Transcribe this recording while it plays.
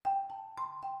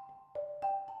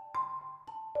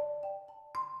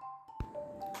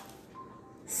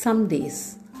Some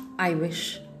days I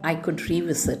wish I could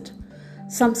revisit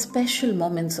some special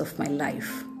moments of my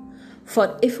life.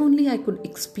 For if only I could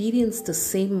experience the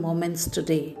same moments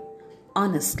today,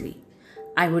 honestly,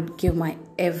 I would give my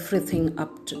everything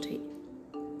up today.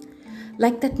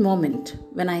 Like that moment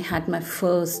when I had my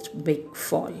first big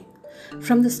fall.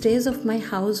 From the stairs of my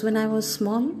house when I was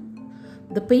small,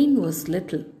 the pain was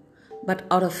little, but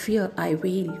out of fear I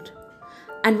wailed.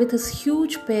 And with his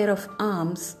huge pair of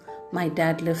arms, my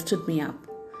dad lifted me up.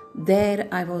 There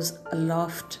I was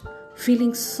aloft,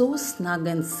 feeling so snug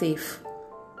and safe.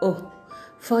 Oh,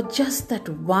 for just that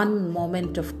one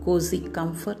moment of cozy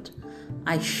comfort,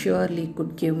 I surely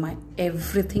could give my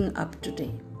everything up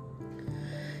today.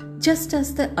 Just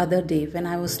as the other day when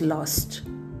I was lost,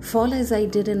 fall as I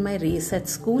did in my race at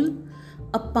school,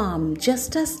 a palm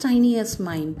just as tiny as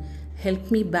mine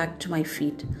helped me back to my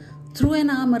feet, threw an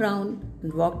arm around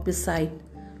and walked beside,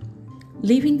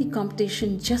 leaving the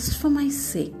competition just for my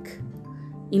sake.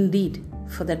 Indeed,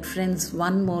 for that friend's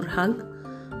one more hug,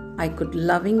 I could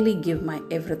lovingly give my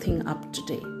everything up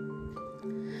today.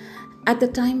 At the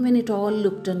time when it all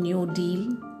looked a new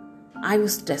deal, I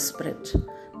was desperate,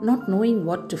 not knowing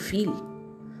what to feel.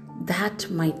 That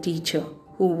my teacher,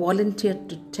 who volunteered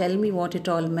to tell me what it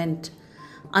all meant,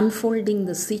 unfolding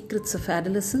the secrets of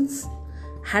adolescence,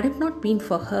 had it not been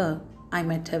for her, I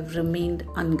might have remained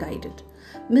unguided,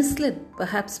 misled,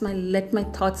 perhaps led my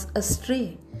thoughts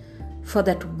astray. For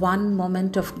that one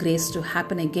moment of grace to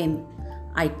happen again,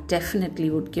 I definitely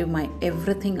would give my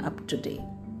everything up today.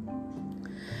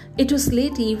 It was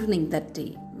late evening that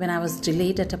day when I was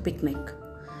delayed at a picnic.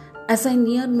 As I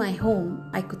neared my home,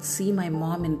 I could see my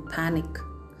mom in panic.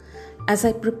 As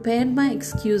I prepared my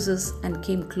excuses and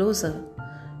came closer,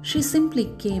 she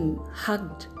simply came,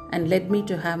 hugged, and led me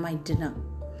to have my dinner.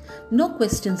 No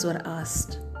questions were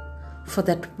asked. For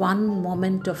that one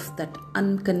moment of that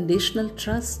unconditional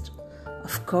trust,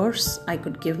 of course, I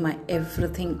could give my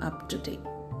everything up today.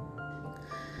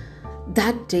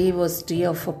 That day was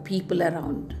dear for people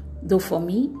around, though for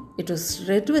me, it was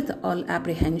read with all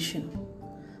apprehension.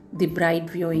 The bride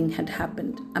viewing had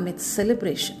happened amidst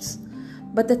celebrations,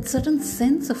 but that certain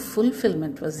sense of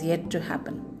fulfillment was yet to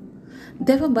happen.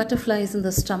 There were butterflies in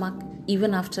the stomach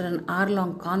even after an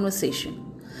hour-long conversation.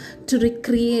 To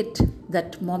recreate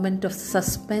that moment of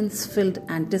suspense-filled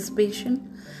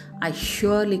anticipation, I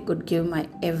surely could give my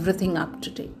everything up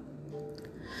today.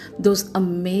 Those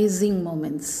amazing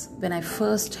moments when I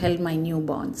first held my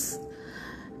newborns.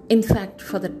 In fact,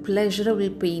 for that pleasurable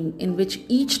pain in which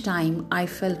each time I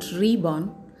felt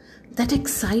reborn, that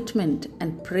excitement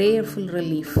and prayerful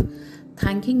relief,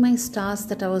 thanking my stars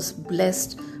that I was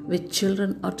blessed with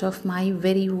children out of my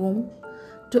very womb,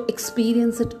 to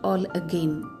experience it all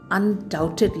again,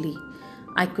 undoubtedly,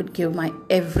 I could give my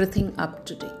everything up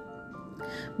today.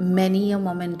 Many a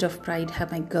moment of pride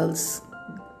have my girls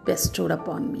bestowed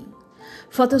upon me.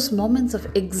 For those moments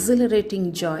of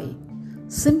exhilarating joy,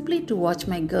 simply to watch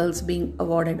my girls being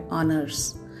awarded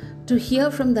honors, to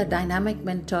hear from the dynamic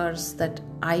mentors that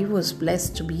I was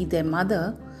blessed to be their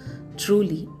mother,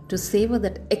 truly to savor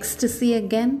that ecstasy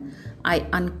again, I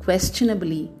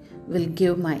unquestionably will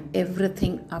give my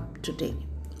everything up today.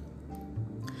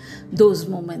 Those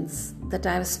moments that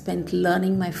I have spent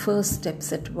learning my first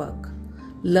steps at work,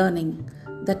 learning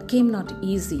that came not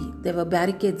easy, there were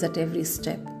barricades at every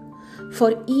step.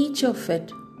 For each of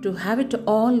it, to have it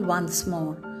all once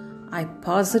more, I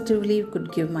positively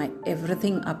could give my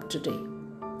everything up today.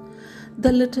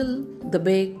 The little, the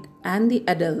big, and the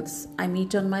adults I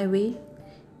meet on my way,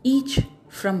 each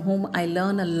from whom I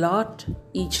learn a lot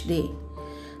each day.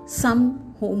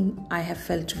 Some whom I have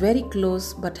felt very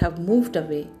close but have moved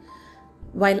away,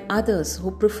 while others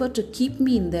who prefer to keep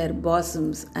me in their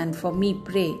bosoms and for me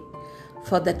pray,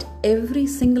 for that every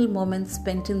single moment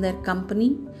spent in their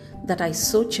company that I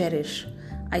so cherish,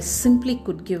 I simply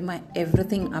could give my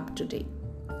everything up today.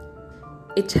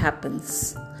 It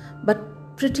happens,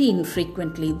 but pretty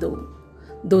infrequently though,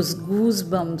 those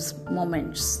goosebumps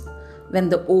moments when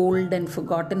the old and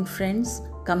forgotten friends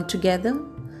come together,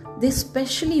 they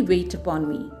specially wait upon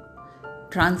me,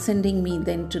 transcending me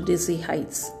then to dizzy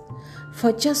heights.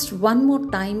 For just one more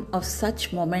time of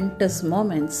such momentous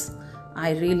moments,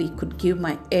 I really could give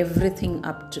my everything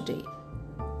up today.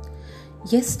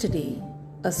 Yesterday,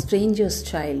 a stranger's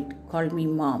child called me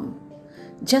mom,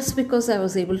 just because I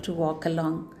was able to walk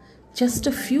along just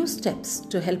a few steps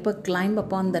to help her climb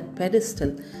upon that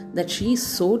pedestal that she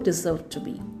so deserved to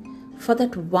be. For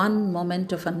that one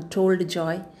moment of untold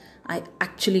joy, I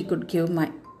actually could give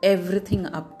my everything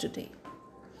up today.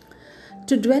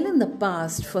 To dwell in the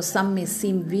past for some may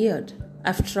seem weird,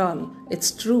 After all,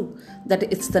 it's true that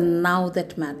it's the now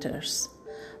that matters.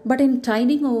 But in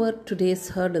tiding over today's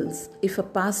hurdles, if a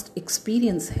past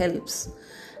experience helps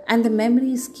and the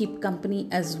memories keep company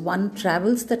as one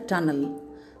travels the tunnel,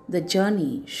 the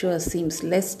journey sure seems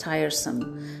less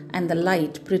tiresome and the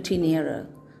light pretty nearer.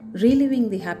 Reliving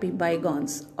the happy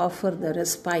bygones offer the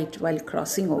respite while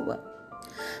crossing over.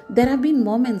 There have been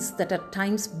moments that at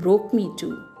times broke me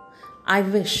too. I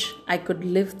wish I could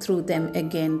live through them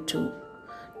again too.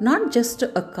 Not just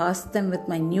to accost them with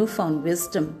my newfound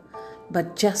wisdom,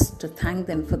 but just to thank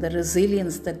them for the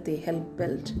resilience that they helped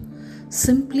build.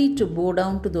 Simply to bow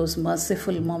down to those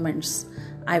merciful moments,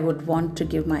 I would want to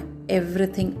give my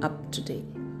everything up today.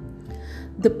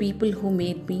 The people who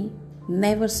made me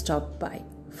never stopped by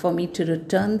for me to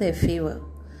return their favor.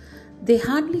 They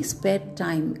hardly spared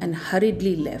time and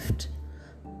hurriedly left,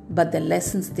 but the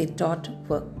lessons they taught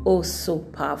were oh so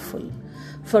powerful.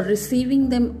 For receiving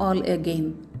them all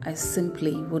again, I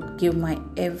simply would give my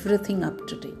everything up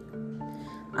today.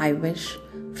 I wish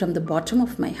from the bottom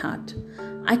of my heart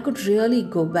I could really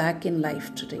go back in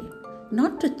life today,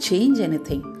 not to change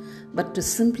anything, but to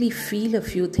simply feel a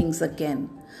few things again,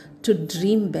 to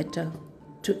dream better,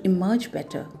 to emerge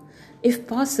better, if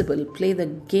possible, play the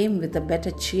game with a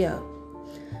better cheer.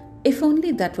 If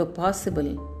only that were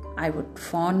possible, I would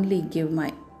fondly give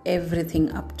my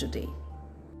everything up today.